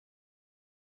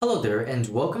Hello there, and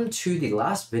welcome to the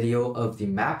last video of the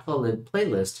Matplotlib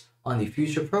playlist on the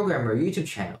Future Programmer YouTube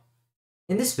channel.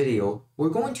 In this video, we're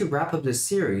going to wrap up this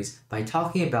series by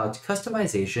talking about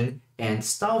customization and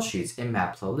style sheets in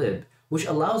Matplotlib, which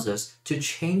allows us to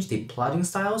change the plotting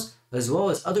styles as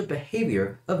well as other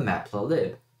behavior of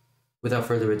Matplotlib. Without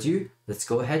further ado, let's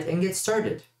go ahead and get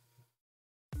started.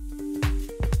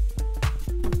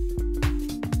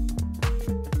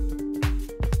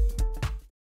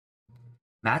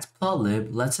 Matplotlib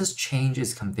lets us change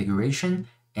its configuration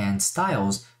and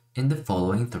styles in the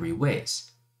following three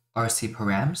ways: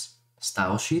 rcParams,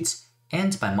 style sheets,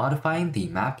 and by modifying the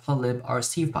Matplotlib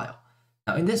rc file.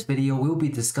 Now in this video, we'll be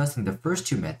discussing the first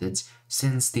two methods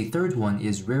since the third one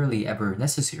is rarely ever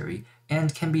necessary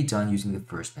and can be done using the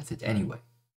first method anyway.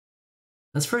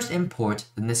 Let's first import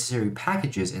the necessary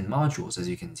packages and modules as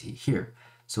you can see here.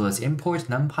 So let's import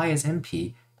numpy as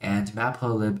np and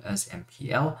matplotlib as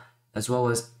mpl, as well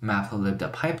as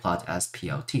matplotlib.pyplot as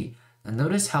plt. Now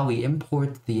notice how we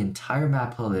import the entire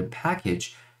matplotlib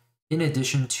package in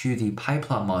addition to the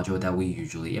pyplot module that we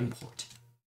usually import.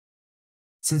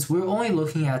 Since we're only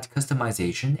looking at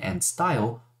customization and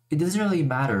style, it doesn't really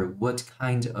matter what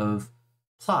kind of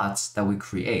plots that we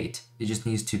create. It just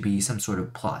needs to be some sort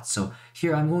of plot. So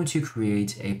here I'm going to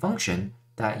create a function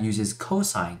that uses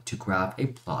cosine to graph a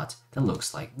plot that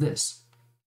looks like this,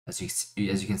 as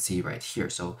you can see right here.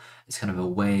 So it's kind of a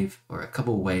wave or a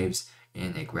couple waves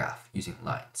in a graph using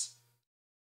lines.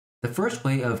 The first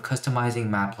way of customizing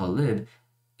Matplotlib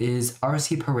is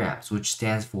rcParams, which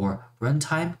stands for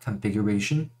Runtime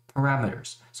Configuration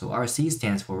Parameters. So rc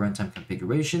stands for Runtime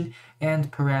Configuration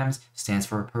and params stands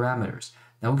for parameters.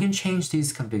 Now we can change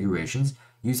these configurations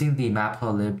using the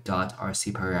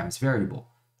matplotlib.rcParams variable.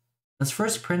 Let's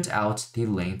first print out the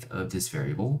length of this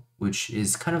variable, which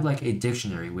is kind of like a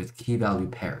dictionary with key value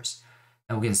pairs.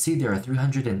 And we can see there are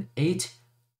 308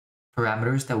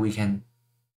 parameters that we can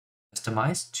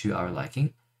customize to our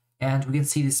liking. And we can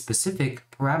see the specific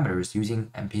parameters using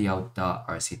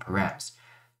mpl.rcParams.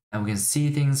 And we can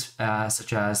see things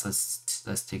such as,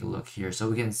 let's take a look here. So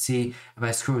we can see, if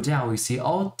I scroll down, we see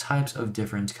all types of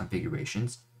different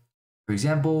configurations. For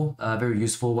example, a very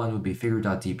useful one would be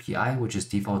figure.dpi, which is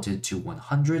defaulted to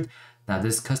 100. Now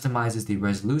this customizes the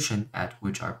resolution at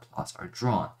which our plots are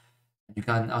drawn. You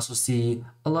can also see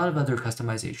a lot of other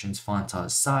customizations: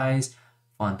 font.size,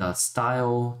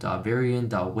 font.style,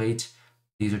 .variant, .weight.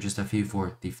 These are just a few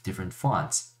for the different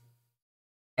fonts.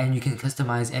 And you can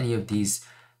customize any of these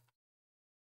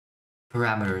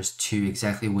parameters to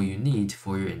exactly what you need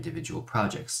for your individual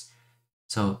projects.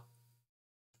 So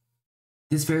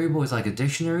this variable is like a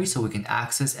dictionary, so we can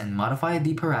access and modify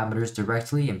the parameters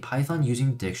directly in Python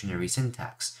using dictionary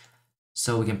syntax.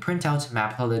 So we can print out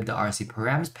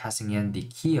matplotlib.rcParams passing in the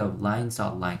key of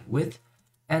lines.linewidth,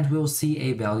 and we'll see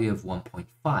a value of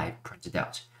 1.5 printed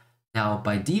out. Now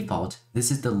by default, this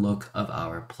is the look of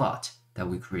our plot that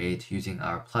we create using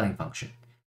our plotting function.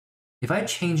 If I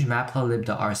change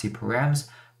matplotlib.rcParams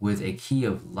with a key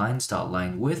of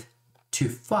lines.linewidth to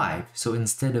 5, so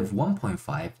instead of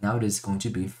 1.5, now it is going to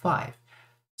be 5.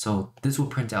 So this will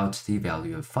print out the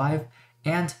value of 5,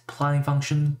 and plotting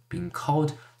function being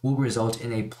called will result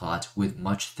in a plot with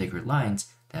much thicker lines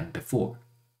than before.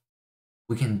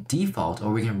 We can default,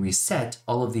 or we can reset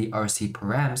all of the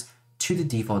rcParams to the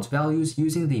default values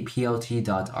using the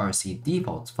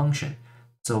plt.rcDefaults function.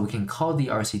 So we can call the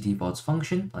rcDefaults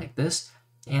function like this,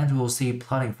 and we'll see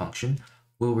plotting function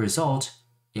will result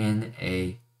in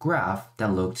a graph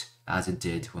that looked as it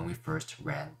did when we first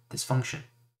ran this function,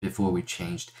 before we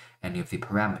changed any of the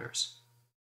parameters.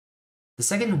 The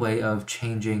second way of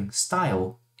changing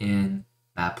style in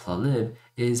Matplotlib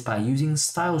is by using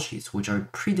style sheets, which are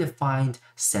predefined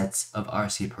sets of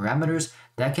rc parameters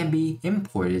that can be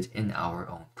imported in our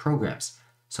own programs.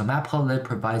 So Matplotlib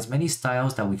provides many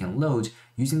styles that we can load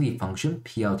using the function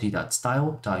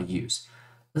plt.style.use.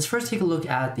 Let's first take a look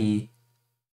at the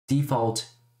default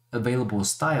available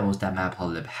styles that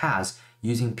Matplotlib has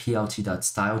using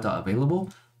plt.style.available,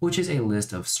 which is a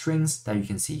list of strings that you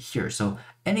can see here. So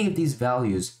any of these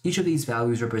values, each of these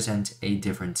values represent a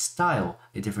different style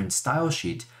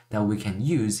sheet that we can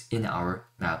use in our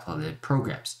Matplotlib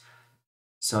programs.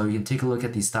 So you can take a look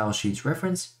at the style sheets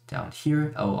reference down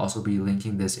here. I'll also be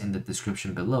linking this in the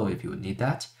description below if you would need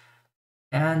that.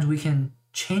 And we can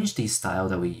change the style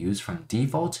that we use from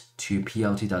default to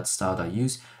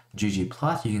plt.style.use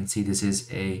ggplot. You can see this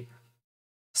is a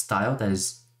style that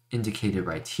is indicated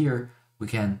right here. We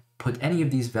can put any of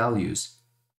these values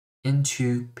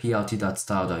into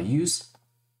plt.style.use,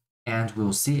 and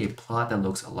we'll see a plot that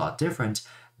looks a lot different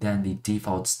than the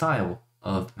default style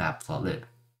of Matplotlib.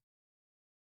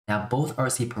 Now, both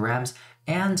rcParams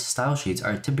and style sheets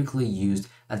are typically used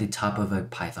at the top of a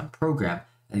Python program,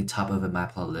 at the top of a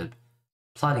Matplotlib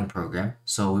plotting program,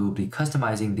 so we will be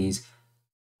customizing these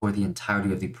for the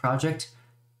entirety of the project.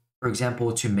 For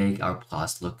example, to make our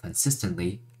plots look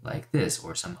consistently like this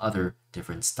or some other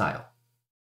different style.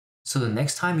 So the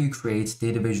next time you create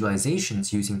data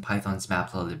visualizations using Python's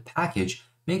Matplotlib package,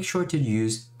 make sure to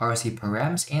use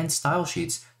rcParams and style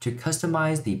sheets to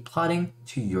customize the plotting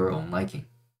to your own liking.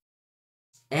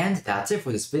 And that's it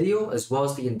for this video, as well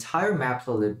as the entire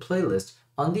Matplotlib playlist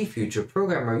on the Future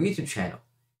Programmer YouTube channel.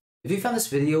 If you found this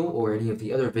video or any of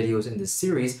the other videos in this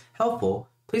series helpful,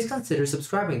 please consider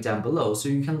subscribing down below so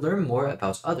you can learn more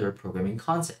about other programming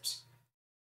concepts.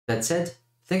 That said,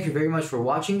 thank you very much for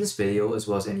watching this video as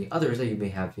well as any others that you may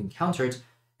have encountered,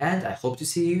 and I hope to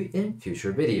see you in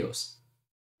future videos.